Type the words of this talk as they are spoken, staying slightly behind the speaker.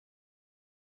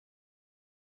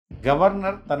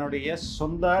Governor தன்னுடைய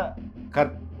சொந்த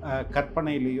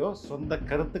கற்பனையிலேயோ சொந்த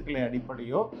கருத்துக்களை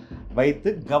அடிப்படையோ வைத்து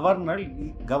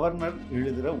கவர்னர்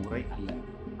எழுதுகிற உரை அல்ல.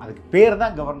 அதுக்கு பேர்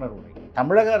தான் கவர்னர் உரை.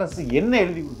 தமிழக அரசு என்ன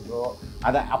எழுதி கொடுக்குதோ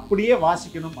அதை அப்படியே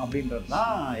வாசிக்கணும் அப்படின்றது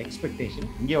தான் எக்ஸ்பெக்டேஷன்.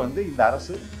 இங்கே இந்த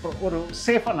அரசு ஒரு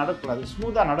சேஃபாக நடக்கக்கூடாது,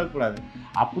 ஸ்மூத்தாக நடக்கக்கூடாது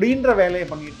அப்படின்ற வேலையை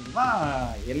பண்ணிட்டு தான்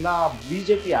எல்லா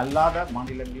பிஜேபி அல்லாத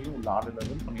மாநிலங்களிலும் உள்ள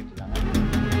ஆளுநர்களும் பண்ணிட்டு இருக்காங்க.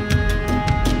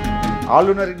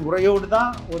 ஆளுநரின் உரையோடு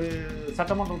தான் ஒரு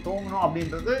சட்டமன்றம் துவங்கணும்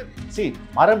அப்படின்றது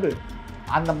மரபு.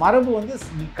 அந்த மரபு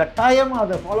கட்டாயமாக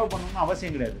அதை ஃபாலோ பண்ணணும்னு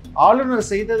அவசியம் கிடையாது. ஆளுநர்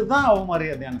செய்தது தான்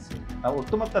அவமரியாதையான செயல்.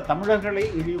 ஒட்டுமொத்த தமிழர்களை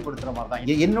இழிவுபடுத்துகிற மாதிரி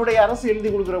தான். என்னுடைய அரசு எழுதி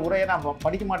கொடுக்குற உரையை நான்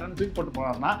படிக்க மாட்டேன்னு தூக்கி போட்டு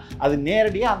போனார்னா அது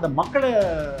நேரடியாக அந்த மக்களை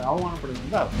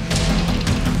அவமானப்படுத்துறது தான்.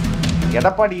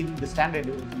 எடப்பாடி இந்த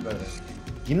ஸ்டாண்டர்டு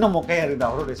இன்னும் மொக்கையாக இருக்குது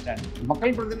அவருடைய ஸ்டாண்டர்ட்.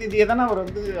 மக்கள் பிரதிநிதியை தானே அவர்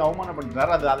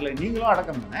அவமானப்படுத்துறாரு. அதில் நீங்களும்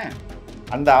அடக்கம் தானே.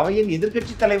 அந்த அவையின்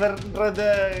எதிர்கட்சி தலைவர்ன்றதை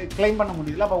கிளைம் பண்ண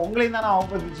முடியல. அப்போ உங்களையும் தானே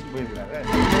அவமதிச்சுட்டு போயிருக்கிறாரு.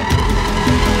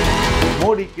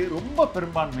 மோடிக்கு ரொம்ப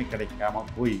பெரும்பான்மை கிடைக்காம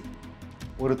போய்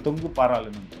ஒரு தொங்கு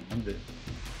பாராளுமன்றம்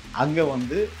அங்கே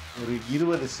ஒரு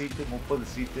 20 சீட்டு 30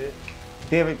 சீட்டு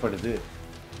தேவைப்படுது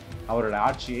அவரோட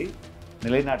ஆட்சியை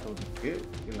நிலைநாட்டுவதற்கு.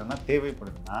 இல்லைன்னா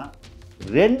தேவைப்படுதுன்னா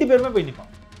 2 பேருமே போய்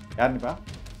நிற்பாங்க. யார் நிற்பா?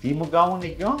 திமுகவும்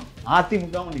நிற்கும்,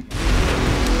 அதிமுகவும் நிற்கும்.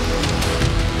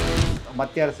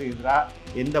 மத்திய அரசு எதிராக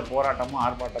எந்த போராட்டமும்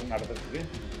ஆர்ப்பாட்டமும் நடத்துறதுக்கு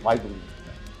வாய்ப்பு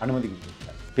கொடுத்துருக்காங்க, அனுமதி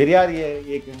கொடுத்துருக்காங்க. பெரியார்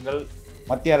இயக்கங்கள்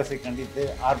மத்திய அரசை கண்டித்து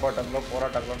ஆர்ப்பாட்டங்களோ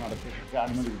போராட்டங்களோ நடத்துறதுக்கு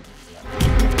அனுமதி கொடுத்துருக்காங்க.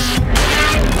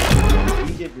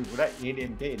 பிஜேபி கூட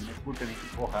ஏடிஎம்கே என்ன கூட்டணிக்கு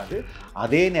போகாது.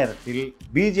 அதே நேரத்தில்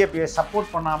பிஜேபியை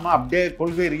சப்போர்ட் பண்ணாமல் அப்படியே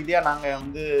கொள்கை ரீதியாக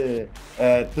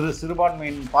நாங்கள்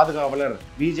சிறுபான்மையின் பாதுகாவலர்,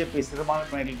 பிஜேபி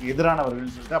சிறுபான்மையினருக்கு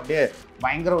எதிரானவர்கள் சொல்லிட்டு அப்படியே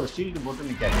பயங்கர ஒரு ஷீல்டு போட்டு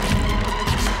நிற்காது.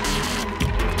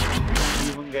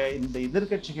 இந்த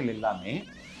எதிர்கட்சிகள் எல்லாமே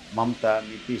மம்தா,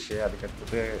 நிதிஷ்,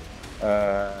 அதுக்கடுத்து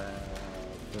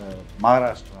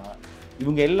மகாராஷ்டிரா,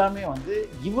 இவங்க எல்லாமே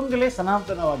இவங்களே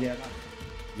சனாதனவாதியாக தான்,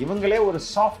 இவங்களே ஒரு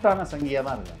சாஃப்டான சங்கியாக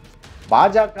தான் இருக்காங்க.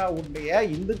 பாஜகவுடைய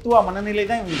இந்துத்துவ மனநிலை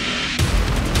தான் இவங்க.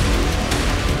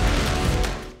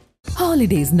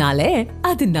 Holidays nale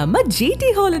adu namma GT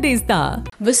Holidays da.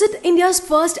 Visit India's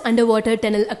first underwater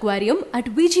tunnel aquarium at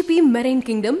BJP Marine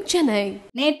Kingdom, Chennai.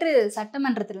 நேற்று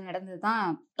சட்டமன்றத்தில் நடந்ததுதான்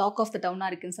டாக் ஆஃப் த டவுனா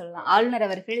இருக்குன்னு சொல்லலாம். ஆளுநர்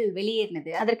அவர்கள்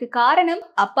வெளியேறினது அதற்கு காரணம்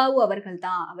அப்பாவு அவர்கள்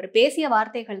தான். அவர் பேசிய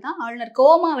வார்த்தைகள் தான் ஆளுநர்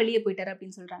கோமா வெளியே போயிட்டார்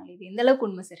அப்படின்னு சொல்றாங்க. இது எந்த அளவுக்கு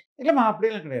உண்மை சார்? இல்லைம்மா,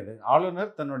 அப்படியெல்லாம் கிடையாது.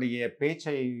 ஆளுநர் தன்னுடைய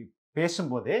பேச்சை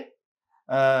பேசும்போதே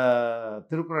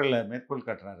திருக்குறளை மேற்கோள்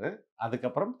காட்டுறாரு.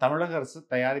 அதுக்கப்புறம் தமிழக அரசு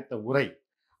தயாரித்த உரை,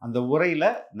 அந்த உரையில்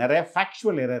நிறைய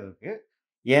ஃபேக்சுவல் எரர் இருக்குது.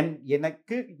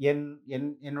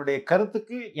 என்னுடைய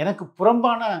கருத்துக்கு எனக்கு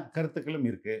புறம்பான கருத்துக்களும்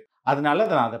இருக்குது. அதனால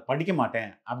நான் அதை படிக்க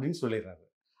மாட்டேன் அப்படின்னு சொல்லிடுறாரு.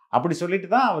 அப்படி சொல்லிட்டு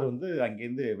தான் அவர்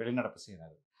அங்கேருந்து வெளிநடப்பு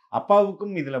செய்கிறாரு.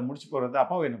 அப்பாவுக்கும் இதில் முடிச்சு போகிறது.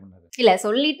 அப்பாவும் என்ன பண்ணாரு? இல்லை,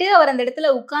 சொல்லிட்டு அவர் அந்த இடத்துல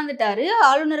உட்கார்ந்துட்டாரு.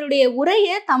 ஆளுநருடைய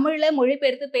உரையை தமிழில்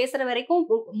மொழிபெயர்த்து பேசுகிற வரைக்கும்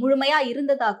முழுமையாக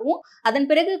இருந்ததாகவும், அதன்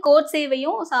பிறகு கோர்ட்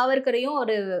சேவையும் சாவர்கரையும்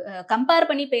ஒரு கம்பேர்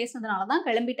பண்ணி பேசுனதுனால தான்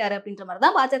கிளம்பிட்டாரு அப்படின்ற மாதிரி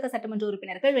தான் பாஜக சட்டமன்ற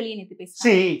உறுப்பினர்கள் வெளியே நிறுத்தி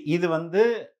பேசுறாங்க. இது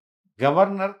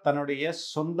கவர்னர் தன்னுடைய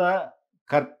சொந்த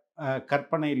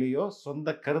கற்பனையிலேயோ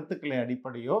சொந்த கருத்துக்களை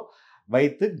அடிப்படையோ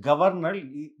வைத்து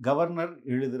கவர்னர்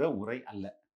எழுதுகிற உரை அல்ல.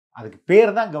 அதுக்கு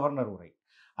பேர் தான் கவர்னர் உரை.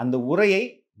 அந்த உரையை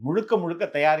முழுக்க முழுக்க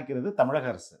தயாரிக்கிறது தமிழக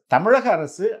அரசு. தமிழக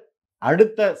அரசு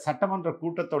அடுத்த சட்டமன்ற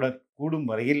கூட்டத்தொடர் கூடும்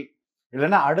வரையில்,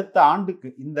 இல்லைன்னா அடுத்த ஆண்டுக்கு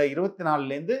இந்த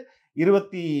 24லேருந்து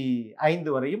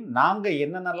 25 வரையும் நாங்கள்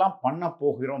என்னென்னலாம் பண்ண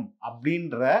போகிறோம்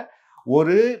அப்படின்ற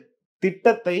ஒரு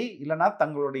திட்டத்தை, இல்லைன்னா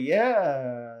தங்களுடைய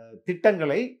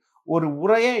திட்டங்களை ஒரு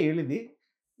உரையை எழுதி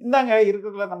இந்தாங்க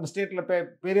இருக்கிறதுல நம்ம ஸ்டேட்டில்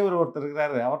பெரியவர் ஒருத்தர்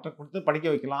இருக்கிறாரு, அவர்கிட்ட கொடுத்து படிக்க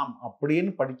வைக்கலாம்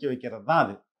அப்படின்னு படிக்க வைக்கிறது தான்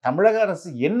அது. தமிழக அரசு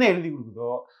என்ன எழுதி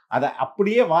கொடுக்குதோ அதை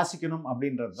அப்படியே வாசிக்கணும்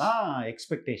அப்படின்றது தான்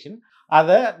எக்ஸ்பெக்டேஷன்.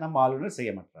 அதை நம்ம ஆளுநர்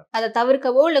செய்ய மாட்டார். அதை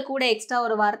தவிர்க்கவோ இல்லை கூட எக்ஸ்ட்ரா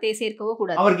ஒரு வார்த்தையை சேர்க்கவோ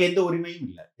கூடாது. அவருக்கு எந்த உரிமையும்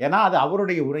இல்லை. ஏன்னா அது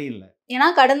அவருடைய உரை இல்லை. ஏன்னா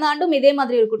கடந்த ஆண்டும் இதே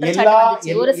மாதிரி ஒரு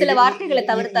குற்றச்சாட்டு, ஒரு சில வார்த்தைகளை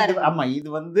தவிர்த்தாரு. ஆமா,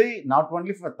 இது not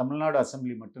only for Tamil Nadu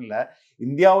assembly மட்டும் இல்ல,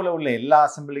 இந்தியாவில் உள்ள எல்லா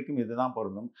அசம்பிளிக்கும் இதுதான்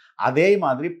பொருந்தும். அதே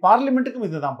மாதிரி பார்லிமெண்ட்டுக்கும்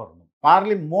இதுதான் பொருந்தும்.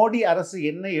 மோடி அரசு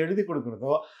என்ன எழுதி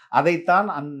கொடுக்கிறதோ அதைத்தான்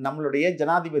நம்மளுடைய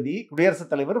ஜனாதிபதி,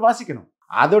 குடியரசுத் தலைவர் வாசிக்கணும்.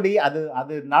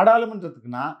 அது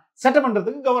நாடாளுமன்றத்துக்குன்னா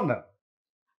சட்டமன்றத்துக்கு கவர்னர்.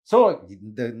 ஸோ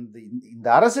இந்த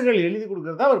அரசுகள் எழுதி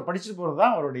கொடுக்கறதா அவர் படிச்சுட்டு போறது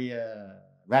தான் அவருடைய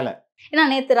வேலை. ஏன்னா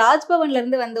நேற்று ராஜ்பவன்ல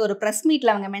இருந்து வந்து ஒரு பிரஸ்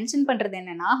மீட்ல அவங்க மென்ஷன் பண்றது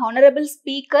என்னன்னா, honourable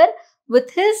speaker with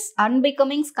his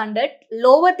unbecoming conduct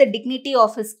lower the dignity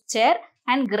of his chair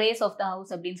and grace of the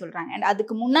house அப்படின்னு சொல்றாங்க. அண்ட்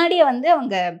அதுக்கு முன்னாடியே வந்து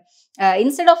அவங்க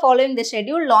instead of following the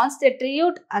schedule launch the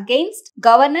tribute against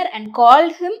governor and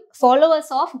called him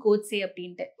followers of Godse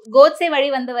அப்படின்ட்டு. கோட்ஸே வழி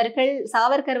வந்தவர்கள்,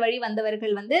 சாவர்கர் வழி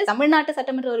வந்தவர்கள் வந்து தமிழ்நாட்டு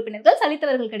சட்டமன்ற உறுப்பினர்கள்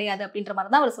சலித்தவர்கள் கிடையாது அப்படின்ற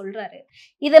மாதிரி தான் அவர் சொல்றாரு.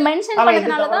 இதை மென்ஷன்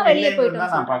பண்ணதுனாலதான் வெளியே போயிட்டு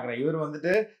நான் பாக்குறேன். இவர்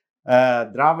வந்துட்டு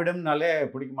திராவிடம்னாலே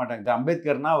பிடிக்க மாட்டாங்க.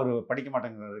 அம்பேத்கர்னா அவர் படிக்க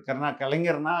மாட்டேங்கிறாரு.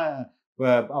 கலைஞர்னா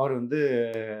அவர் வந்து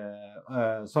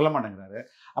சொல்ல மாட்டேங்கிறாரு.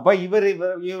 அப்ப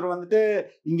இவர் வந்துட்டு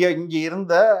இங்க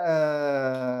இருந்த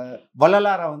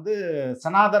வள்ளலாரை வந்து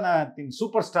சனாதனத்தின்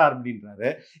சூப்பர் ஸ்டார் அப்படின்றாரு.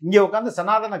 இங்க உட்காந்து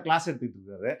சனாதன கிளாஸ் எடுத்துட்டு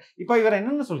இருக்காரு. இப்ப இவர்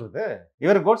என்னன்னு சொல்றது?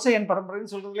 இவர் கோட்ஸே என்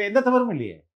பரம்பரைன்னு சொல்றதுல எந்த தவறும்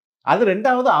இல்லையே. அது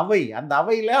 2வது அவை. அந்த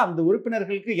அவையில அந்த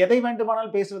உறுப்பினர்களுக்கு எதை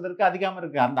வேண்டுமானால் பேசுவதற்கு அதிகாரம்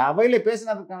இருக்கு. அந்த அவையில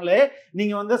பேசினதுனாலே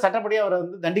நீங்க வந்து சட்டப்படி அவரை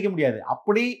வந்து தண்டிக்க முடியாது.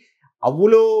 அப்படி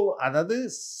அவ்வளோ, அதாவது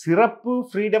சிறப்பு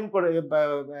ஃப்ரீடம்,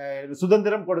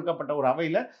 சுதந்திரம் கொடுக்கப்பட்ட ஒரு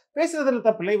அவையில பேசுறதுல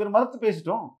தப்பில்லை. இவர் மறுத்து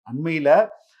பேசிட்டோம். அண்மையில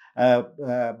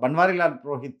பன்வாரிலால்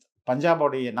புரோஹித்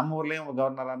பஞ்சாபோடைய, நம்ம ஊர்லயும்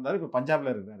கவர்னராக இருந்தார், இப்போ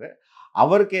பஞ்சாப்ல இருக்காரு.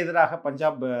 அவருக்கு எதிராக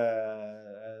பஞ்சாப்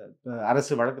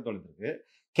அரசு வழக்கு தொடுத்திருக்கு.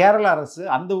 கேரள அரசு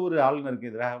அந்த ஊர் ஆளுநருக்கு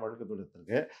எதிராக வழக்கு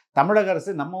தொடுத்திருக்கு. தமிழக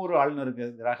அரசு நம்ம ஊர் ஆளுநருக்கு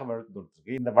எதிராக வழக்கு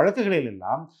தொடுத்திருக்கு. இந்த வழக்குகளில்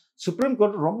எல்லாம் சுப்ரீம்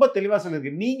கோர்ட் ரொம்ப தெளிவாக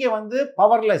சொல்லியிருக்கு, நீங்க வந்து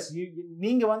பவர்லெஸ்,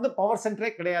 நீங்க வந்து பவர்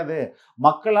சென்டரே கிடையாது.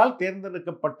 மக்களால்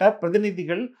தேர்ந்தெடுக்கப்பட்ட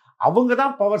பிரதிநிதிகள் அவங்க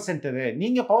தான் பவர் சென்டரு.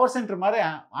 நீங்க பவர் சென்டர் மாதிரி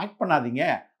ஆக்ட் பண்ணாதீங்க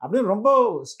அப்படின்னு ரொம்ப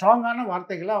ஸ்ட்ராங்கான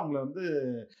வார்த்தைகளை அவங்கள வந்து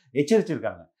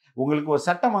எச்சரிச்சிருக்காங்க. உங்களுக்கு ஒரு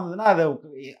சட்டம் வந்ததுன்னா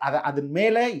அதன்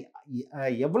மேலே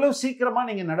எவ்வளவு சீக்கிரமா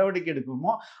நீங்க நடவடிக்கை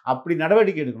எடுக்கணுமோ அப்படி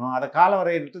நடவடிக்கை எடுக்கணும். அதை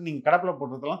காலவரை எடுத்து நீங்க கடப்பில்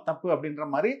போடுறதெல்லாம் தப்பு அப்படின்ற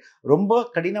மாதிரி ரொம்ப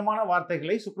கடினமான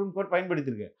வார்த்தைகளை சுப்ரீம் கோர்ட்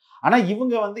பயன்படுத்தியிருக்கு. ஆனா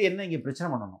இவங்க வந்து என்ன இங்க பிரச்சனை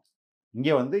பண்ணணும்? இங்க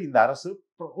வந்து இந்த அரசு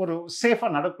ஒரு சேஃபா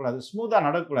நடக்கக்கூடாது, ஸ்மூத்தா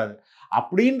நடக்கக்கூடாது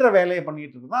அப்படின்ற வேலையை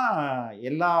பண்ணிட்டு இருக்குதான்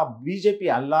எல்லா பிஜேபி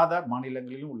அல்லாத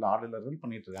மாநிலங்களிலும் உள்ள ஆளுநர்கள்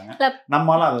பண்ணிட்டு இருக்காங்க.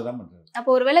 நம்மளால அதுதான் பண்றது.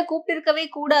 அப்போ ஒருவேளை கூப்பிட்டு இருக்கவே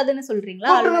கூடாதுன்னு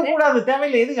சொல்றீங்களா? கூடாது,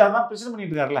 தேவையில்லை. எதுக்கு அதான் பிரச்சனை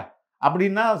பண்ணிட்டு இருக்காருல்ல.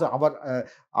 அப்படின்னா அவர்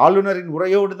ஆளுநரின்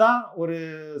உரையோடு தான் ஒரு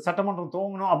சட்டமன்றம்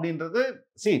துவங்கணும் அப்படின்றது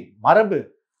மரபு.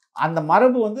 அந்த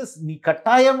மரபு வந்து நீ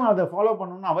கட்டாயமா அதை ஃபாலோ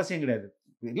பண்ணணும்னு அவசியம் கிடையாது.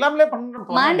 எல்லாமே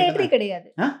மேண்டேட்டரி கிடையாது.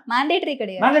 மேண்டேட்டரி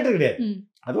கிடையாது.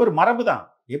 அது ஒரு மரபு தான்.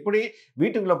 எப்படி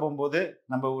வீட்டுக்குள்ள போகும்போது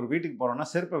நம்ம ஒரு வீட்டுக்கு போறோம்னா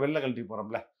செருப்பை வெளில கழட்டி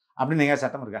போறோம்ல, அப்படின்னு எங்கேயாவது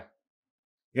சட்டம் இருக்கா?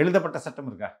 எழுதப்பட்ட சட்டம்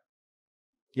இருக்கா?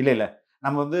 இல்ல.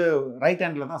 நம்ம வந்து ரைட்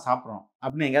ஹேண்ட்ல தான் சாப்பிட்றோம்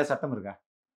அப்படின்னு எங்கேயாவது சட்டம் இருக்கா?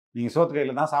 நீங்க சோத்து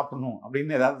கையில தான் சாப்பிடணும்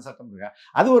அப்படின்னு ஏதாவது சட்டம் இருக்கா?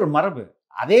 அது ஒரு மரபு.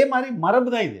 அதே மாதிரி மரபு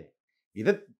தான் இது.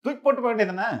 இதை தூக்கி போட்டு போக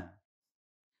வேண்டியதுதானே?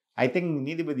 ஐ திங்க்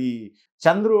நீதிபதி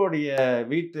சந்துருவோடைய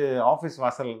வீட்டு ஆபீஸ்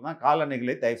வாசல்ல தான்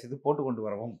காலணிகளை தயவு செய்து போட்டு கொண்டு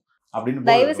வரவும் அப்படின்னு,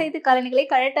 தயவு செய்து காலணிகளை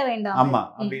கழட்ட வேண்டாம், ஆமா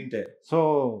அப்படின்ட்டு. ஸோ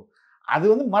அது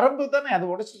வந்து மரபு தானே, அது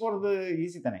உடைச்சு போறது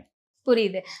ஈஸி தானே.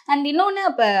 புரியுது. அண்ட் இன்னொன்னு,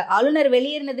 அப்ப ஆளுநர்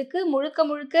வெளியேறினதுக்கு முழுக்க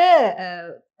முழுக்க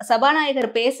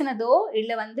சபாநாயகர் பேசினதோ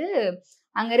இல்ல வந்து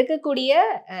அங்க இருக்கக்கூடிய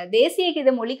தேசிய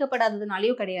கீதம்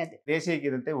ஒழிக்கப்படாததுனாலயும் கிடையாது. தேசிய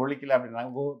கீதத்தை ஒழிக்கல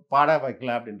அப்படின்றாங்க, பாட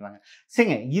வைக்கல அப்படின்றாங்க.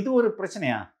 சரிங்க, இது ஒரு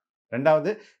பிரச்சனையா?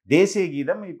 2வது, தேசிய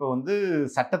கீதம் இப்போ வந்து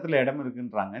சட்டத்தில் இடம்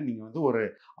இருக்குன்றாங்க. நீங்கள் வந்து ஒரு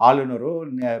ஆளுநரோ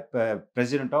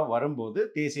பிரசிடென்ட்டோ வரும்போது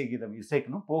தேசிய கீதம்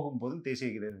இசைக்கணும், போகும்போதும் தேசிய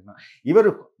கீதம் இருக்கணும். இவர்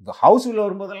ஹவுஸ் உள்ள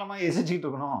வரும்போதெல்லாம் இசைச்சிக்கிட்டு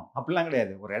இருக்கணும் அப்படிலாம்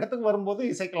கிடையாது. ஒரு இடத்துக்கு வரும்போது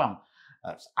இசைக்கலாம்.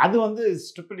 அது வந்து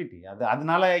ஸ்டூபிடிட்டி.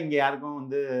 அதனால இங்கே யாருக்கும்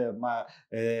வந்து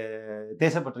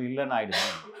தேசப்பற்று இல்லைன்னு ஆயிடுச்சு.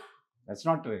 That's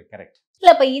not correct.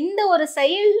 இல்ல, இப்ப இந்த ஒரு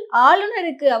செயல்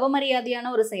ஆளுநருக்கு அவமரியாதையான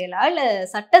ஒரு செயலா, இல்ல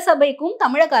சட்டசபைக்கும்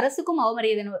தமிழக அரசுக்கும்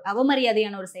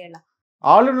அவமரியாதையான ஒரு செயலா?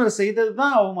 ஆளுநர் செய்தது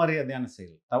தான் அவமரியாதையான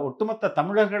செயல். ஒட்டுமொத்த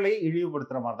தமிழர்களை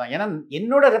இழிவுபடுத்துற மாதிரி தான். ஏன்னா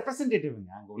என்னோட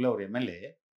ரெப்ரசன்டேட்டிவ்ங்க அங்க உள்ள ஒரு எம்எல்ஏ,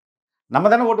 நம்ம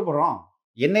தானே ஓட்டு போடுறோம்,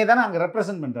 என்னை தானே அங்க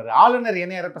ரெப்ரசென்ட் பண்றாரு. ஆளுநர்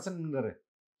என்னைய ரெப்ரசென்ட் பண்றாரு.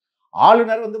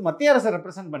 ஆளுநர் வந்து மத்திய அரசை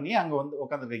ரெப்ரசென்ட் பண்ணி அங்க வந்து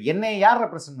உட்காந்துருக்காரு. என்னை யார்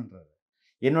ரெப்ரசென்ட் பண்றாரு?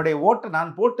 என்னுடைய ஓட்டு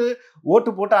நான் ஓட்டு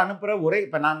போட்டு அனுப்புகிற ஒரே,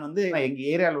 இப்போ நான் வந்து எங்கள்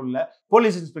ஏரியாவில் உள்ள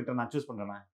போலீஸ் இன்ஸ்பெக்டர் நான் சூஸ்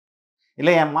பண்ணுறேன்னா,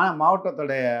 இல்லை என்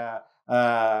மாவட்டத்தோடைய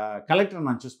கலெக்டரை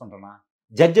நான் சூஸ் பண்ணுறேன்னா,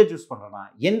 ஜட்ஜை சூஸ் பண்ணுறேன்னா,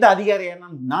 எந்த அதிகாரியை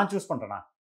நான் சூஸ் பண்ணுறேன்னா?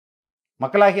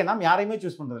 மக்களாகிய நாம் யாரையுமே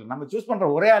சூஸ் பண்ணுறதில்லை. நம்ம சூஸ்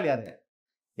பண்ணுற ஒரே ஆள் யார்?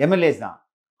 எம்எல்ஏஸ் தான்.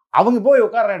 அவங்க போய்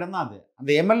உட்கார்ற இடம் தான் அது.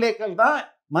 அந்த எம்எல்ஏக்கள் தான்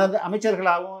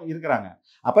அமைச்சர்களாகவும் இருக்கிறாங்க.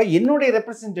 அப்போ என்னுடைய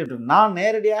ரெப்ரசன்டேட்டிவ் நான்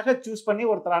நேரடியாக சூஸ் பண்ணி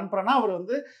ஒருத்தர் அனுப்புறேன்னா அவர்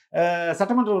வந்து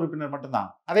சட்டமன்ற உறுப்பினர் மட்டும்தான்.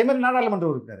 அதே மாதிரி நாடாளுமன்ற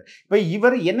உறுப்பினர். இப்போ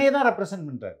இவர் என்னையை தான் ரெப்ரசன்ட்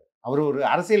பண்ணுறாரு. அவர் ஒரு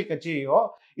அரசியல் கட்சியையோ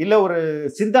இல்லை ஒரு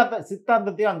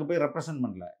சித்தாந்தத்தையோ அங்கே போய் ரெப்ரசன்ட்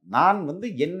பண்ணல. நான் வந்து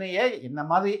என்ன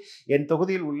மாதிரி என்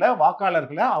தொகுதியில் உள்ள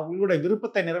வாக்காளர்களை அவங்களோட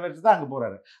விருப்பத்தை நிறைவேற்றி தான் அங்கே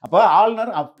போறாரு. அப்போ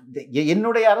ஆளுநர்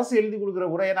என்னுடைய அரசு எழுதி கொடுக்குற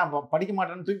உரையை நான் படிக்க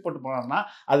மாட்டேன்னு தூக்கி போட்டு போனார்னா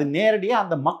அது நேரடியாக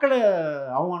அந்த மக்களை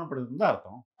அவமானப்படுதுன்னு தான்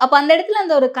அர்த்தம். அப்ப அந்த இடத்துல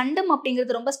அந்த ஒரு கண்டம்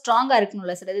அப்படிங்கிறது ரொம்ப ஸ்ட்ராங்கா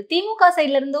இருக்கணும்ல சார். அது திமுக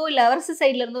சைட்ல இருந்தோ இல்ல அரசு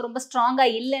சைட்ல இருந்தோ ரொம்ப ஸ்ட்ராங்கா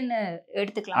இல்லைன்னு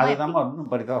எடுத்துக்கலாம். அதுதான்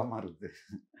இன்னும் பரிதாபமா இருக்குது.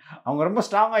 அவங்க ரொம்ப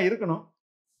ஸ்ட்ராங்கா இருக்கணும்,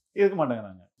 இருக்க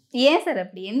மாட்டேங்கிறாங்க. ஏன் சார்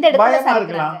அப்படி? எந்த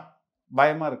இடத்துல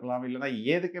பயமா இருக்கலாம், இல்லைன்னா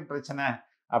ஏதுக்கு பிரச்சனை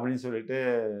அப்படின்னு சொல்லிட்டு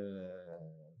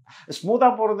ஸ்மூத்தா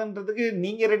போறதுன்றதுக்கு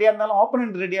நீங்க ரெடியா இருந்தாலும்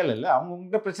ஆப்போனன்ட் ரெடியா இல்ல. அவங்க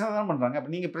உங்க பிரச்சனை தானே பண்றாங்க.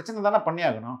 அப்ப நீங்க பிரச்சனை தானே பண்ணி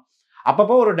ஆகணும்.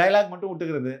 அப்பப்போ ஒரு டைலாக் மட்டும்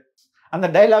விட்டுக்கிறது. அந்த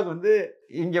டைலாக் வந்து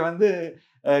இங்க வந்து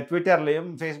ட்விட்டர்லையும்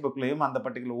ஃபேஸ்புக்லையும் அந்த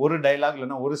பர்டிகுலர் ஒரு டைலாக்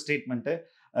இல்லைன்னா ஒரு ஸ்டேட்மெண்ட்டு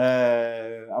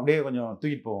அப்படியே கொஞ்சம்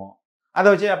தூக்கிட்டு போவோம். அதை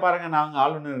வச்சு பாருங்க நாங்கள்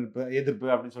ஆளுநர் எதிர்ப்பு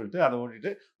அப்படின்னு சொல்லிட்டு அதை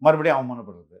ஓட்டிட்டு மறுபடியும்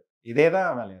அவமானப்படுறது. இதே தான்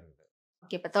வேலையாக இருக்குது.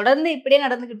 ஓகே, இப்போ தொடர்ந்து இப்படியே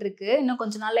நடந்துகிட்டு இருக்கு. இன்னும்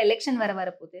கொஞ்ச நாள்ல எலெக்ஷன்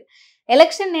வரப்போகுது.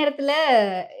 எலெக்ஷன் நேரத்துல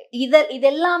இது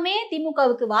எல்லாமே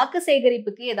திமுகவுக்கு வாக்கு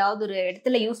சேகரிப்புக்கு ஏதாவது ஒரு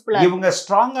இடத்துல யூஸ்ஃபுல்லா இவங்க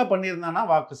ஸ்ட்ராங்கா பண்ணியிருந்தானா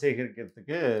வாக்கு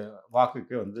சேகரிக்கிறதுக்கு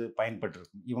வாக்குக்கு வந்து பயன்பட்டு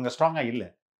இருக்கும். இவங்க ஸ்ட்ராங்கா இல்லை.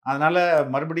 அதனால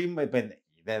மறுபடியும் இப்போ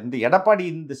இதை வந்து எடப்பாடி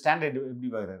இந்த ஸ்டாண்ட் எப்படி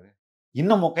பார்க்குறாரு?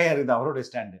 இன்னும் மொக்கையா இருக்குது அவருடைய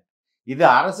ஸ்டாண்டு. இது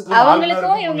அரசுக்கு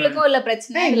அவங்களுக்கும் இவங்களுக்கும் இல்ல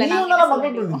பிரச்சனை.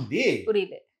 மக்கள் பிரதிநிதி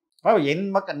புரியுது. என்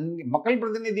மக்கள்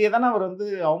பிரதிநிதியை தானே அவர் வந்து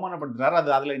அவமானப்படுத்துறாரு.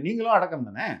 அதுல நீங்களும் அடக்கம்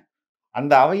தானே.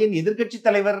 அந்த அவையின் எதிர்கட்சி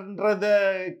தலைவர்ன்றத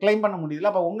கிளைம் பண்ண முடியல.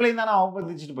 அப்ப உங்களையும் தானே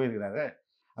அவமதிச்சுட்டு போயிருக்கிறாரு.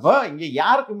 அப்போ இங்க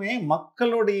யாருக்குமே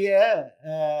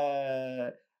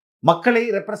மக்களை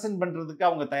ரெப்ரசன்ட் பண்றதுக்கு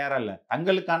அவங்க தயாரா இல்லை.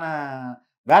 தங்களுக்கான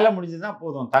வேலை முடிஞ்சுதான்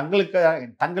போதும்,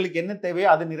 தங்களுக்கு என்ன தேவையோ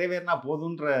அது நிறைவேறினா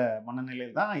போதுன்ற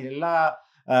மனநிலையில் தான் எல்லா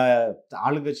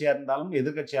ஆளுங்கட்சியா இருந்தாலும்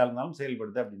எதிர்கட்சியா இருந்தாலும்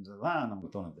செயல்படுது அப்படின்றதுதான் நமக்கு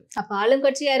தோணுது. அப்ப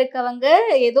ஆளுங்கட்சியா இருக்கவங்க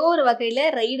ஏதோ ஒரு வகையில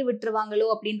ரைடு விட்டுருவாங்களோ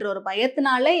அப்படின்ற ஒரு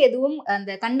பயத்தினால எதுவும்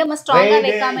அந்த கண்டம ஸ்ட்ராங்கா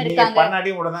வைக்காம இருக்காங்க.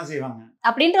 பண்ணாடி விடதான் செய்வாங்க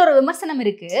அப்படின்ற ஒரு விமர்சனம்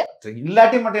இருக்கு.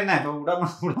 இல்லாட்டி மட்டும் என்ன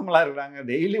விடாமலா இருக்காங்க,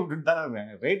 டெய்லி விட்டுட்டு தானே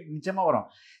இருக்காங்க. ரைட் நிச்சயமா வரும்.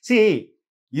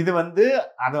 இது வந்து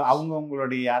அது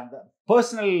அவங்களுடைய அந்த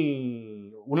பர்சனல்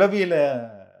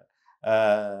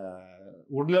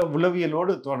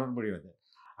உளவியலோடு தொடர்புடையது.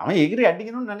 அவன் எகிரி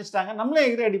அடிக்கணும்னு நினைச்சிட்டாங்க, நம்மளே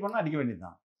எகிரி அடிப்போம்னா அடிக்க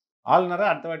வேண்டியதுதான். ஆளுநரை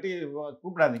அடுத்த வாட்டி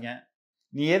கூப்பிடாதீங்க,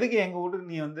 நீ எதுக்கு எங்கள்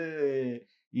வீட்டுக்கு நீ வந்து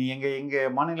நீ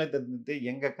எங்கள் மாநிலத்தை இருந்துட்டு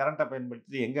எங்கள் கரண்ட்டை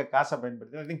பயன்படுத்தி எங்கள் காசை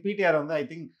பயன்படுத்தி ஐ திங்க் பிடிஆர் வந்து ஐ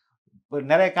திங்க்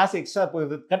நிறைய காசு எக்ஸ்ட்ரா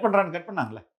போகுது கட்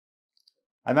பண்ணாங்களே.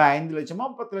 அதுமாதிரி 5 லட்சமா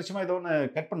 10 லட்சமா ஏதோ ஒன்று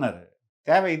கட் பண்ணாரு.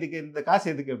 தேவை இதுக்கு இந்த காசு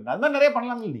எதுக்கு அப்படின்னா அது மாதிரி நிறைய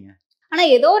பண்ணலாம்ல நீங்கள். ஆனா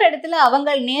ஏதோ ஒரு இடத்துல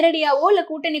அவங்க நேரடியாவோ இல்ல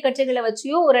கூட்டணி கட்சிகளை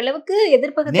வச்சியோ ஓரளவுக்கு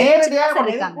எதிர்ப்பு.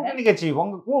 கூட்டணி கட்சி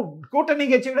உங்க கூட்டணி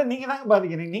கட்சியை விட நீங்க தாங்க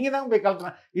பாதிக்கிறீங்க. நீங்க தாங்க போய்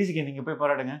கலக்கலாம். ஈஸிக்கு நீங்க போய்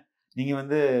போராடுங்க, நீங்க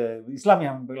வந்து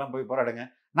இஸ்லாமிய அமைப்புகள்லாம் போய் போராடுங்க,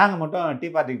 நாங்க மட்டும் டீ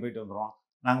பார்ட்டிக்கு போயிட்டு வந்துடுவோம்,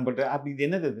 நாங்க போயிட்டு அப்படி இது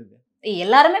என்னது?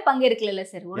 எல்லாருமே பங்கேற்கல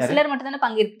சார், ஒரு சிலர் மட்டும் தானே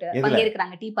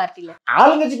பங்கேற்கிறாங்க டீ பார்ட்டில.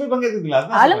 ஆளுங்கட்சி போய் பங்கேற்குங்களா?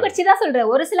 ஆளுங்கட்சி தான் சொல்றேன்,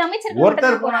 ஒரு சில அமைச்சர்கள்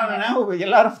ஒருத்தர் போனாங்க,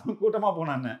 எல்லாரும் கூட்டமா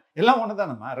போனாங்க, எல்லாம்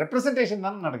ஒண்ணுதானமா, ரெப்ரசன்டேஷன்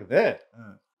தானே நடக்குது.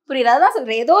 புரியுது, அதான்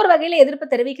சொல்றேன். ஏதோ ஒரு வகையில எதிர்ப்பு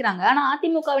தெரிவிக்கிறாங்க. ஆனா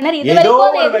அதிமுகவினர்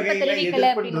இதுவரைக்கும் எதிர்ப்பு தெரிவிக்கல.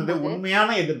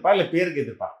 உண்மையான எதிர்ப்பா இல்ல பேருக்கு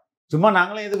எதிர்ப்பா? சும்மா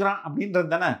நாங்களும் எதிர்க்கிறோம் அப்படின்றது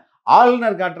தானே.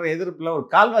 ஆளுநர் காட்டுற எதிர்ப்புல ஒரு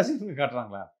கால்வாசி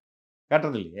காட்டுறாங்களா?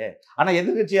 காட்டுறது இல்லையே. ஆனா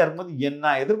எதிர்கட்சியா இருக்கும்போது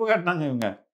என்ன எதிர்ப்பு காட்டினாங்க இவங்க.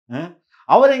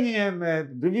 அவர் எங்க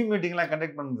ரிவ்யூ மீட்டிங்லாம்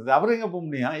கண்டக்ட் பண்ணுறது, அவர் எங்க போக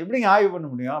முடியும், எப்படிங்க ஆய்வு பண்ண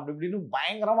முடியும், அப்படி இப்படின்னு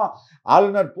பயங்கரமா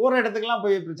ஆளுநர் போற இடத்துக்குலாம்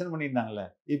போய் பிரச்சனை பண்ணியிருந்தாங்கல்ல.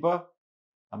 இப்போ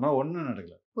நம்ம ஒன்றும்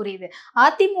நடக்கல. புரியுது.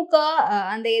 அதிமுக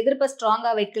அந்த எதிர்ப்பை ஸ்ட்ராங்கா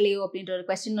வைக்கலையோ அப்படின்ற ஒரு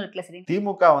கொஸ்டின் இருக்குல்ல. சரி,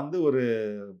 திமுக வந்து ஒரு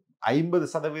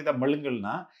 50%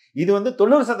 மழுங்கல்னா இது வந்து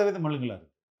 90% மழுங்கலா இருக்கு.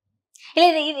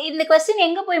 இல்ல, இந்த கொஸ்டின்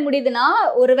எங்க போய் முடியுதுன்னா,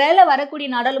 ஒருவேளை வரக்கூடிய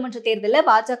நாடாளுமன்ற தேர்தலில்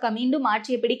பாஜக மீண்டும்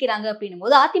ஆட்சியை பிடிக்கிறாங்க அப்படின்னும்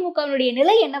போது அதிமுகவினுடைய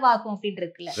நிலை என்னவாகும் அப்படின்னு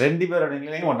இருக்குல்ல. 2 பேரோட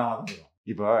நிலையும் ஒன்னாவா தான் இருக்கும்.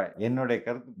 இப்போ என்னுடைய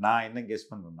கருத்து நான் என்ன கெஸ்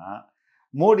பண்றேன்னா,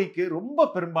 மோடிக்கு ரொம்ப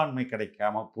பெரும்பான்மை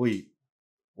கிடைக்காம போய்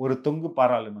ஒரு தொங்கு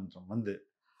பாராளுமன்றம் வந்து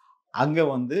அங்க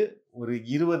வந்து ஒரு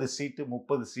 20 சீட்டு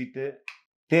 30 சீட்டு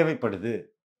தேவைப்படுது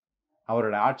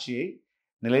அவரோட ஆட்சியை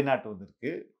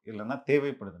நிலைநாட்டுவதற்கு, இல்லைன்னா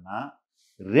தேவைப்படுதுன்னா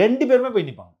 2 பேருமே போய்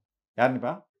நிற்பாங்க. யார்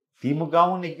நிற்பா?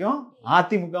 திமுகவும் நிற்கும்,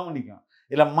 அதிமுகவும் நிற்கும்.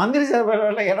 இல்லை மந்திரி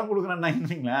சபையில் இடம் கொடுக்குறேன்னா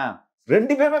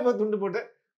 2 பேருமே போய் துண்டு போட்டு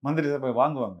மந்திரி சபை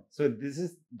வாங்குவாங்க. So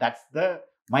that's the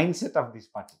mind set of this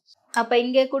parties. அப்போ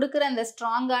இங்கே கொடுக்குற அந்த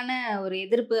ஸ்ட்ராங்கான ஒரு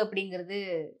எதிர்ப்பு அப்படிங்கிறது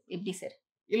எப்படி சார்?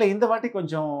 இல்லை, இந்த வாட்டி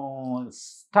கொஞ்சம்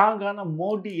ஸ்ட்ராங்கான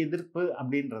மோடி எதிர்ப்பு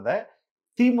அப்படின்றத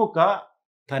திமுக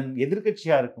தன்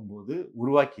எதிர்கட்சியாக இருக்கும்போது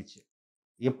உருவாக்கிச்சு.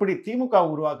 எப்படி திமுக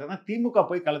உருவாக்குதுன்னா, திமுக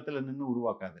போய் களத்தில் நின்று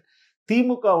உருவாக்காது.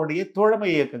 திமுகவுடைய தோழமை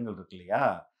இயக்கங்கள் இருக்கு இல்லையா,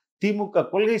 திமுக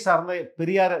கொள்கை சார்ந்த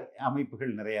பெரியார்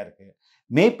அமைப்புகள் நிறையா இருக்கு,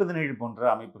 மே 17 போன்ற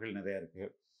அமைப்புகள் நிறையா இருக்கு,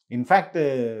 இன்ஃபேக்ட்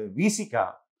விசிகா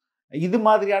இது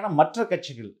மாதிரியான மற்ற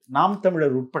கட்சிகள், நாம்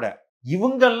தமிழர் உட்பட,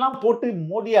 இவங்கெல்லாம் போட்டு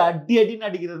மோடியை அடின்னு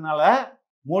அடிக்கிறதுனால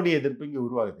மோடி எதிர்ப்பு இங்கே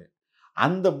உருவாகுது.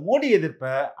 அந்த மோடி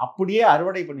எதிர்ப்பை அப்படியே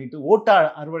அறுவடை பண்ணிட்டு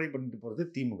அறுவடை பண்ணிட்டு போகிறது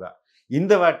திமுக.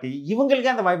 இந்த வாட்டி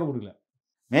இவங்களுக்கே அந்த வாய்ப்பு கொடுக்கல.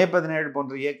 மே 17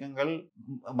 போன்ற இயக்கங்கள்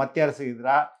மத்திய அரசு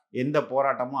எதிராக எந்த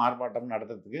போராட்டமும் ஆர்ப்பாட்டமும்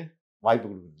நடத்துறதுக்கு வாய்ப்பு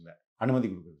கொடுக்கறதில்ல, அனுமதி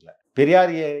கொடுக்கறதில்ல.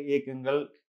 பெரியார் இயக்கங்கள்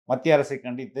மத்திய அரசை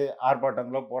கண்டித்து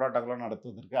ஆர்ப்பாட்டங்களோ போராட்டங்களோ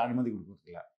நடத்துவதற்கு அனுமதி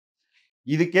கொடுக்கறதில்ல.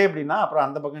 இதுக்கே எப்படின்னா அப்புறம்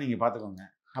அந்த பக்கம் நீங்கள் பார்த்துக்கோங்க.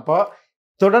 அப்போ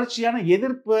தொடர்ச்சியான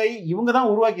எதிர்ப்பை இவங்க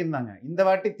தான் உருவாக்கியிருந்தாங்க. இந்த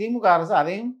வாட்டி திமுக அரசு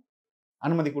அதையும்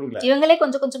அனுமதி கொடுக்கல. இவங்களே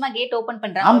கொஞ்சம் கொஞ்சமா கேட் ஓபன்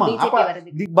பண்றாங்க பிஜேபி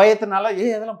வரதுக்கு. பயத்தினால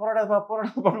அதெல்லாம் போராட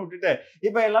பண்ண விட்டுட்டு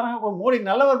இப்ப எல்லாரும் மோடி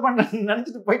நல்லவர் பண்ண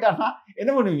நினைச்சிட்டு போயிட்டானா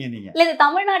என்ன பண்ணுவீங்க நீங்க? இல்ல இது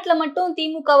தமிழ்நாட்டுல மட்டும்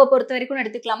திமுகவை பொறுத்த வரைக்கும்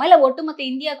எடுத்துக்கலாமா, இல்ல ஒட்டுமொத்த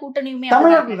இந்தியா கூட்டணியுமே?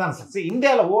 தமிழ்நாட்டில் தான் சார்.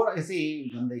 இந்தியாவில்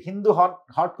இந்த ஹிந்து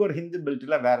ஹார்ட்கோர் ஹிந்து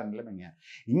பெல்ட்ல வேற நிலைமைங்க.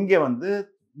 இங்க வந்து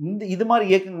இது மாதிரி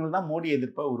இயக்கங்கள் தான் மோடி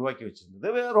எதிர்ப்பை உருவாக்கி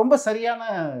வச்சிருந்தது. ரொம்ப சரியான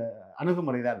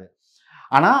அணுகுமுறை தான் அது.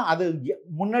 ஆனா அது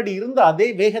முன்னாடி இருந்த அதே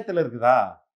வேகத்துல இருக்குதா?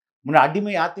 முன்னாடி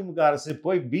அடிமை அதிமுக அரசு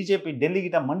போய் பிஜேபி டெல்லி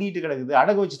கிட்ட மண்டிட்டு கிடக்குது,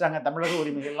 அடகு வச்சுட்டாங்க, தமிழக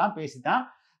உரிமைகள்லாம் பேசிதான்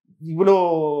இவ்வளோ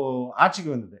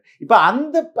ஆட்சிக்கு வந்தது. இப்ப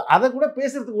அதை கூட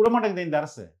பேசுறதுக்கு விட மாட்டேங்குது இந்த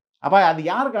அரசு. அப்ப அது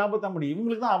யாருக்கு ஆபத்தா முடியும்?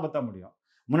 இவங்களுக்கு தான் ஆபத்தா முடியும்.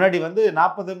 முன்னாடி வந்து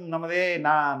 40 நமதே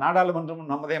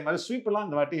நாடாளுமன்றம் நமதே மாதிரி ஸ்வீப் எல்லாம்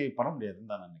இந்த வாட்டி பண்ண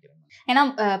முடியாதுன்னு தான் நான் நினைக்கிறேன். ஏன்னா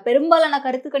பெரும்பாலான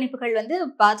கருத்து கணிப்புகள் வந்து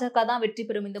பாஜக தான் வெற்றி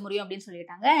பெறும் இந்த முறையும் அப்படின்னு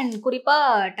சொல்லிட்டாங்க. அண்ட் குறிப்பா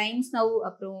டைம்ஸ் நவ்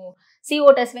அப்புறம் சி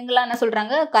ஓட்டர்ஸ் இவங்கெல்லாம் என்ன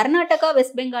சொல்றாங்க, கர்நாடகா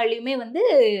வெஸ்ட் பெங்கால்லையுமே வந்து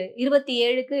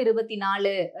 27க்கு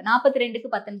 24,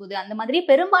 42க்கு 19 அந்த மாதிரி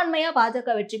பெரும்பான்மையா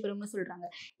பாஜக வெற்றி பெறும்னு சொல்றாங்க.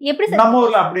 எப்படி நம்ம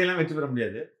ஊர்ல அப்படியெல்லாம் வெற்றி பெற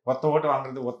முடியாது. ஒத்த ஓட்டு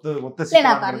வாங்குறது ஒத்த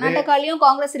கர்நாடகாலயும்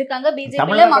காங்கிரஸ் இருக்காங்க,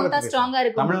 பிஜேபில மம்தா ஸ்ட்ராங்கா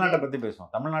இருக்கு. தமிழ்நாட்டை பத்தி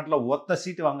பேசுவோம். தமிழ்நாட்டுல ஒத்த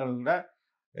சீட்டு வாங்குறது கூட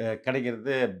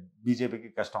கிடைக்கிறது பிஜேபிக்கு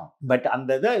கஷ்டம். பட் அந்த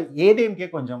இதை ஏடிஎம்கே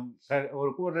கொஞ்சம்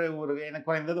ஒரு எனக்கு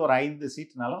குறைந்தது ஒரு 5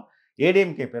 சீட்னாலும்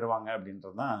ஏடிஎம்கே பெறுவாங்க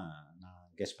அப்படின்றது தான் நான்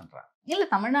கெஸ் பண்றேன். இல்ல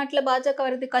தமிழ்நாட்டுல பாஜக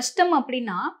வர்றது கஷ்டம்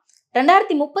அப்படின்னா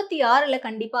 2036ல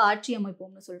கண்டிப்பா ஆட்சி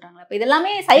அமைப்போம்னு சொல்றாங்க. அப்ப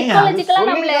இதெல்லாமே சைக்காலஜிக்கலா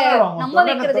நம்மள நம்ப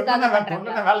வைக்கிறதுக்காக பண்றாங்க.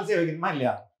 வேலை செய்ய வைக்கணுமா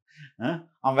இல்லையா?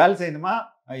 அவன் வேலை செய்யணுமா,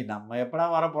 நம்ம எப்படா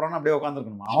வர போறோம்னு அப்படியே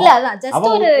உட்காந்துருக்கணுமா? இல்ல அதான் ஜஸ்ட்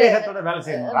ஒரு வேலை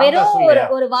செய்யணும். வெறும்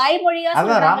ஒரு வாய்மொழியா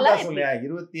சொல்றாங்களா?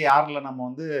 26ல நம்ம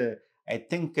வந்து ஐ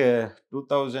திங்க்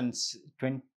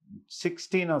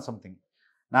 2016 or something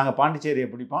நாங்க பாண்டிச்சேரியை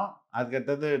பிடிப்போம்.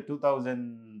 அதுக்கடுத்தது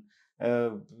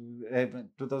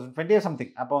 2020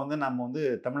 சம்திங் அப்போ வந்து நம்ம வந்து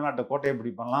தமிழ்நாட்டை கோட்டையை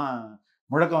பிடிப்போம்லாம்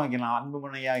முழக்கம் வைக்கலாம்,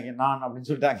 அன்புமணியாகி நான் அப்படின்னு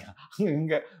சொல்லிட்டாங்க.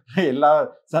 இங்கே எல்லா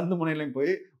சந்து முனையிலையும்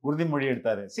போய் உறுதிமொழி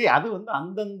எடுத்தாரு. சரி, அது வந்து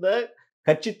அந்தந்த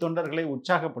கட்சி தொண்டர்களை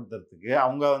உற்சாகப்படுத்துறதுக்கு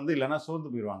அவங்க வந்து இல்லைன்னா சோர்ந்து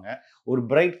போயிடுவாங்க. ஒரு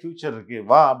பிரைட் ஃபியூச்சர் இருக்கு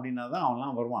வா அப்படின்னா தான்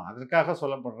அவன்லாம் வருவான். அதற்காக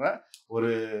சொல்லப்படுற ஒரு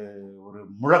ஒரு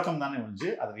முழக்கம் தானே ஒழிஞ்சு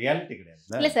அது ரியாலிட்டி கிடையாது.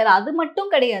 இல்ல சார், அது மட்டும்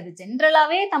கிடையாது.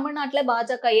 ஜென்ரலாவே தமிழ்நாட்டுல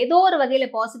பாஜக ஏதோ ஒரு வகையில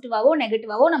பாசிட்டிவாவோ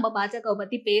நெகட்டிவாவோ நம்ம பாஜகவை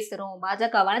பத்தி பேசுறோம்,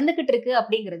 பாஜக வளர்ந்துகிட்டு இருக்கு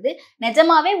அப்படிங்கிறது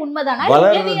நிஜமாவே உண்மைதானா?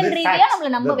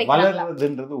 நம்மள நம்ப வைக்கலாம்.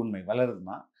 வளர்றதுன்றது உண்மை,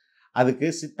 வளருதுன்னா அதுக்கு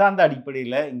சித்தாந்த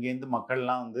அடிப்படையில் இங்கேருந்து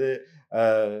மக்கள்லாம் வந்து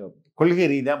கொள்கை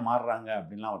ரீதியாக மாறுறாங்க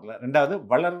அப்படின்லாம் வரல. ரெண்டாவது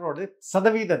வளரோட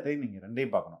சதவீதத்தை நீங்கள்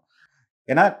ரெண்டையும் பார்க்கணும்.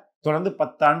 ஏன்னா தொடர்ந்து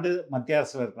 10 ஆண்டு மத்திய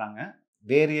அரசில் இருக்கிறாங்க.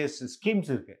 வேரியஸ் ஸ்கீம்ஸ்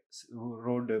இருக்குது.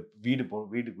 ரோடு வீடு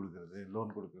கொடுக்குறது,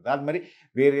 லோன் கொடுக்குறது, அது மாதிரி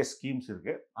வேரியஸ் ஸ்கீம்ஸ்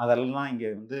இருக்குது. அதெல்லாம் இங்கே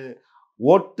வந்து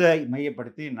ஓட்டை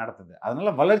மையப்படுத்தி நடத்துது.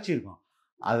 அதனால் வளர்ச்சி இருக்கும்.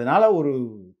 அதனால்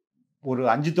ஒரு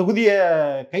 5 தொகுதியை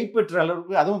கைப்பற்ற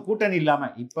அளவுக்கு, அதுவும் கூட்டணி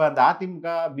இல்லாமல், இப்போ அந்த அதிமுக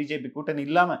பிஜேபி கூட்டணி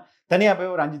இல்லாமல் தனியாக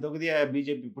போய் ஒரு 5 தொகுதியை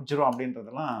பிஜேபி பிடிச்சிரும்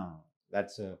அப்படின்றதெல்லாம்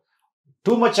தட்ஸ்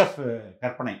டூ மச் ஆஃப்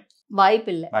கற்பனை.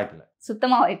 வாய்ப்பில்லை,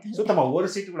 சுத்தமாக ஒரு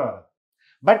சீட்டு கூட வராது.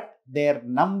 பட் தேர்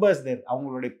நம்பர்ஸ்,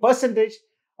 அவங்களுடைய பெர்சன்டேஜ்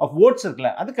ஆஃப் ஓட்ஸ்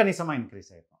இருக்குல்ல, அது கணிசமாக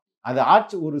இன்க்ரீஸ் ஆகிருக்கும். அது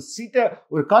ஆட்சி ஒரு சீட்டை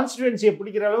ஒரு கான்ஸ்டிடுவன்சியை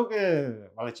பிடிக்கிற அளவுக்கு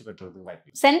வளர்ச்சி பெற்றதுக்கு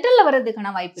வாய்ப்பு. சென்ட்ரல்ல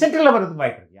வர்றதுக்கான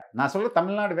வாய்ப்பு இருக்கு. நான் சொல்ல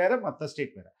தமிழ்நாடு வேற, மற்ற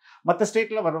ஸ்டேட் வேற. மற்ற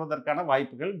ஸ்டேட்ல வருவதற்கான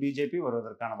வாய்ப்புகள், பிஜேபி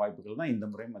வருவதற்கான வாய்ப்புகள் தான் இந்த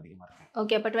முறையும் அதிகமா இருக்கு.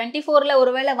 ஓகே, அப்ப 24ல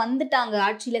ஒருவேளை வந்துட்டாங்க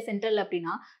ஆட்சியில சென்ட்ரல்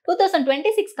அப்படின்னா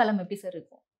 2026 களம் எப்படி சார்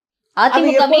இருக்கும்?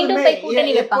 அதிமுக மீண்டும் போய்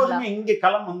கூட்டணி வைப்பாங்களா? இங்க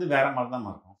களம் வந்து வேற மாதிரி தான்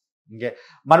இருக்கும். இங்க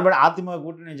மறுபடியும் அதிமுக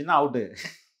கூட்டணி வச்சுன்னா அவுட்டு.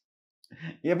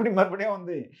 எப்படி மறுபடியும்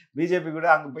வந்து பிஜேபி கூட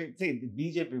அங்கே போய்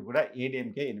பிஜேபி கூட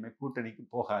ஏடிஎம்கே இனிமேல் கூட்டணிக்கு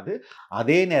போகாது.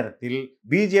 அதே நேரத்தில்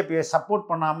பிஜேபியை சப்போர்ட்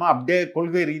பண்ணாமல் அப்படியே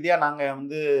கொள்கை ரீதியாக நாங்கள்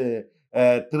வந்து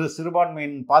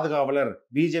சிறுபான்மையின் பாதுகாவலர்,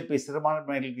 பிஜேபி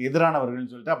சிறுபான்மையினருக்கு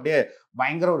எதிரானவர்கள்னு சொல்லிட்டு அப்படியே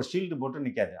பயங்கர ஒரு ஷீல்டு போட்டு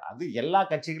நிற்காது. அது எல்லா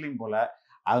கட்சிகளையும் போல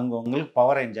அவங்களுக்கு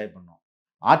பவரை என்ஜாய் பண்ணும்,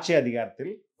 ஆட்சி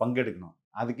அதிகாரத்தில் பங்கெடுக்கணும்.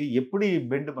 அதுக்கு எப்படி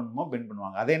பெண்டு பண்ணுமோ பெண்ட்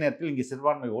பண்ணுவாங்க. அதே நேரத்தில் இங்கே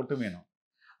சிறுபான்மை ஓட்டும் வேணும்.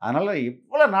 அதனால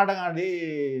எவ்வளோ நாடகம் ஆடி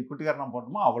குட்டிக்காரணம்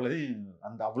போட்டோமோ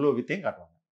அவ்வளோ வித்தையும்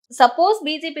காட்டுவாங்க. சப்போஸ்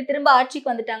பிஜேபி திரும்ப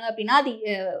ஆட்சிக்கு வந்துட்டாங்க அப்படின்னா அது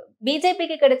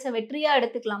பிஜேபிக்கு கிடைச்ச வெற்றியா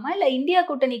எடுத்துக்கலாமா இல்ல இந்தியா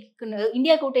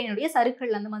கூட்டணியுடைய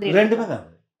சறுக்கள் அந்த மாதிரி ரெண்டுமே தான்.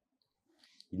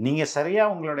 நீங்க சரியா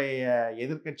உங்களுடைய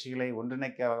எதிர்க்கட்சிகளை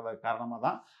ஒன்றிணைக்காத காரணமா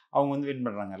தான் அவங்க வந்து வின்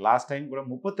பண்றாங்க. லாஸ்ட் டைம் கூட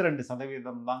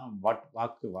 32% தான்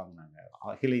வாக்கு வாங்கினாங்க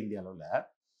அகில இந்திய அளவில்.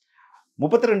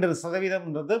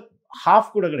 32%ன்றது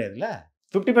ஹாஃப் கூட கிடையாதுல்ல,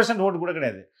 50% ஓட்டு கூட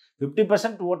கிடையாது.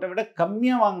 50% ஓட்டை விட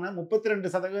கம்மியாக வாங்கின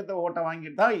 32% ஓட்டை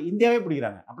வாங்கிட்டு தான் இந்தியாவே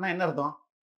பிடிக்கிறாங்க. அப்படின்னா என்ன அர்த்தம்?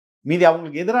 மீதி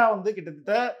அவங்களுக்கு எதிராக வந்து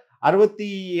கிட்டத்தட்ட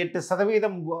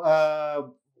 68%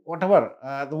 ஓட்டவர்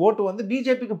அது ஓட்டு வந்து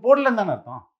பிஜேபிக்கு போடலன்னு தானே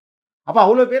அர்த்தம். அப்போ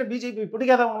அவ்வளோ பேர் பிஜேபி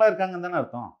பிடிக்காதவங்களா இருக்காங்கன்னு தானே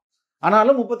அர்த்தம்.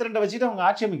 ஆனாலும் 32 வச்சுட்டு அவங்க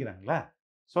ஆட்சி அமைக்கிறாங்களே.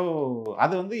 ஸோ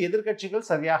அது வந்து எதிர்க்கட்சிகள்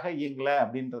சரியாக இயங்கலை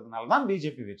அப்படின்றதுனால தான்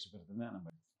பிஜேபி வெற்றி பெறுதுன்னு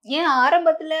நம்ம. ஏன்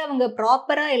ஆரம்பத்துல அவங்க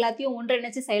ப்ராப்பரா எல்லாத்தையும்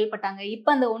ஒன்றிணைச்சு செயல்பட்டாங்க, இப்ப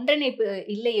அந்த ஒன்றிணைப்பு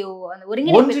இல்லையோ, அந்த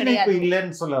ஒருங்கிணைப்பு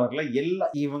இல்லைன்னு சொல்ல வரல.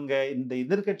 இவங்க இந்த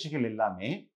எதிர்க்கட்சிகள் எல்லாமே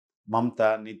மம்தா,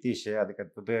 நிதிஷ்,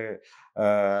 அதுக்கடுத்து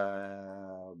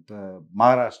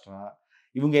மகாராஷ்டிரா,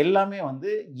 இவங்க எல்லாமே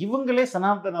வந்து இவங்களே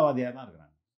சனாதனவாதியாக தான் இருக்கிறாங்க.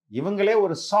 இவங்களே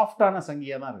ஒரு சாஃப்டான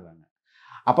சங்கியாக தான் இருக்கிறாங்க.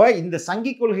 அப்போ இந்த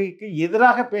சங்கி கொள்கைக்கு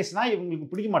எதிராக பேசினா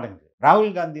இவங்களுக்கு பிடிக்க மாட்டேங்குது.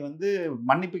 ராகுல் காந்தி வந்து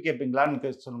மன்னிப்பு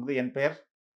கேட்பீங்களான்னு சொல்லும்போது என் பெயர்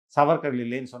சவர்கர்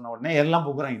இல்லைன்னு சொன்ன உடனே எல்லாம்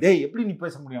பொங்குறாங்க. இதே எப்படி நீ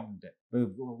பேச முடியாமட்டு.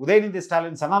 உதயநிதி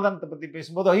ஸ்டாலின் சனாதனத்தை பற்றி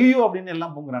பேசும்போது ஐயோ அப்படின்னு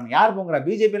எல்லாம் பொங்குறாங்க. யார் பொங்குறா?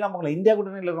 பிஜேபி எல்லாம் பொங்கல, இந்தியா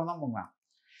கூட்டணியில் இருக்கிறவங்க தான் பொங்குறாங்க.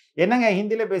 என்னங்க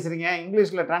ஹிந்தியில பேசுறீங்க,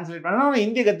 இங்கிலீஷ்ல டிரான்ஸ்லேட் பண்ணா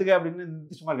ஹிந்தி கத்துக்க அப்படின்னு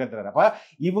நிதிஷ்குமார் கத்துறாரு. அப்ப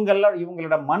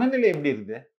இவங்களோட மனநிலை எப்படி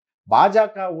இருக்குது?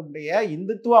 பாஜகவுடைய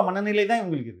இந்துத்துவ மனநிலை தான்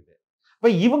இவங்களுக்கு இருக்குது. இப்ப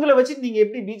இவங்களை வச்சு நீங்க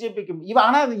எப்படி பிஜேபிக்கு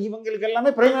ஆனா இவங்களுக்கு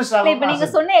எல்லாமே பிரைம் மினிஸ்டர். இப்ப நீங்க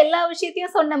சொன்ன எல்லா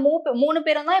விஷயத்தையும் சொன்ன 3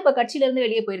 பேரும் தான் இப்ப கட்சியில இருந்து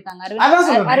வெளியே போயிருக்காங்க.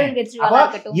 அரவிந்த் கெஜ்ரிவால்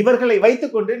இருக்கட்டும். இவர்களை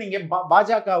வைத்துக்கொண்டு நீங்க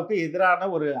பாஜகவுக்கு எதிரான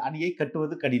ஒரு அணியை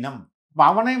கட்டுவது கடினம்.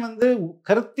 அவனே வந்து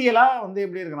கருத்தியலா வந்து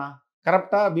எப்படி இருக்கிறான்?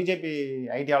 கரெக்டா பிஜேபி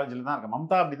ஐடியாலஜில தான் இருக்க.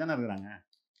 மம்தா அப்படித்தானே இருக்கிறாங்க.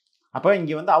 அப்ப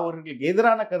இங்க வந்து அவர்களுக்கு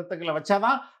எதிரான கருத்துக்களை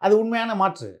வச்சாதான் அது உண்மையான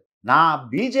மாற்று. நான்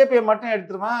பிஜேபியை மட்டும்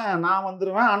எடுத்துருவேன், நான்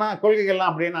வந்துடுவேன், ஆனால் கொள்கைகள்லாம்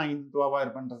அப்படியே நான் இந்துத்துவாவா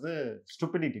இருப்பேன்றது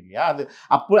ஸ்டூபிடிட்டி இல்லையா? அது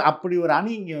அப்படி ஒரு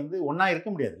அணி இங்கே வந்து ஒன்றா இருக்க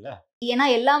முடியாதுல்ல. ஏன்னா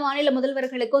எல்லா மாநில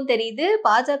முதல்வர்களுக்கும் தெரியுது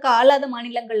பாஜக ஆளாத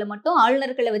மாநிலங்கள்ல மட்டும்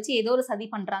ஆளுநர்களை வச்சு ஏதோ ஒரு சதி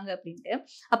பண்றாங்க அப்படின்ட்டு.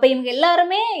 அப்ப இவங்க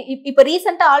எல்லாருமே இப்ப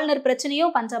ரீசெண்டா ஆளுநர்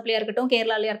பிரச்சனையும் பஞ்சாப்லயா இருக்கட்டும்,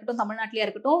 கேரளாலயா இருக்கட்டும், தமிழ்நாட்டிலயா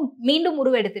இருக்கட்டும் மீண்டும்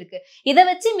உருவெடுத்திருக்கு. இதை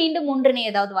வச்சு மீண்டும்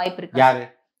ஒன்றிணைய ஏதாவது வாய்ப்பு இருக்கு? யாரு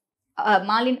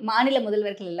மாநில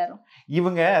முதல்வர்கள் எல்லாரும்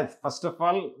இவங்க ஃபர்ஸ்ட் ஆஃப்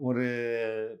ஆல் ஒரு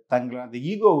தங்களை அந்த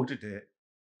ஈகோ விட்டுட்டு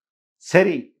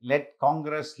சரி let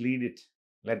Congress lead it,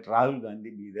 let ராகுல்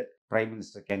Gandhi be the prime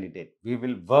minister candidate, we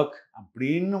will work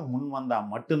அப்படின்னு முன்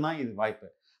வந்தால் மட்டும்தான் இது வாய்ப்பு.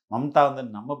 மம்தா வந்து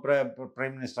நம்ம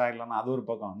பிரைம் மினிஸ்டர் ஆகிடலாம்னா அது ஒரு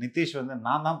பக்கம், நிதிஷ் வந்து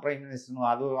நான் தான் பிரைம் மினிஸ்டர்னு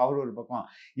அது அவர் ஒரு பக்கம்,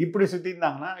 இப்படி சுற்றி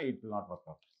இருந்தாங்கன்னா it will not work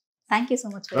out. Thank you so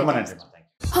much. ரொம்ப நன்றி.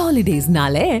 Holidays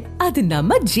nale adu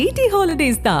namma GT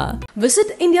Holidays da. Visit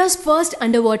India's first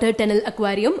underwater tunnel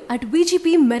aquarium at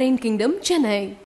BJP Marine Kingdom, Chennai.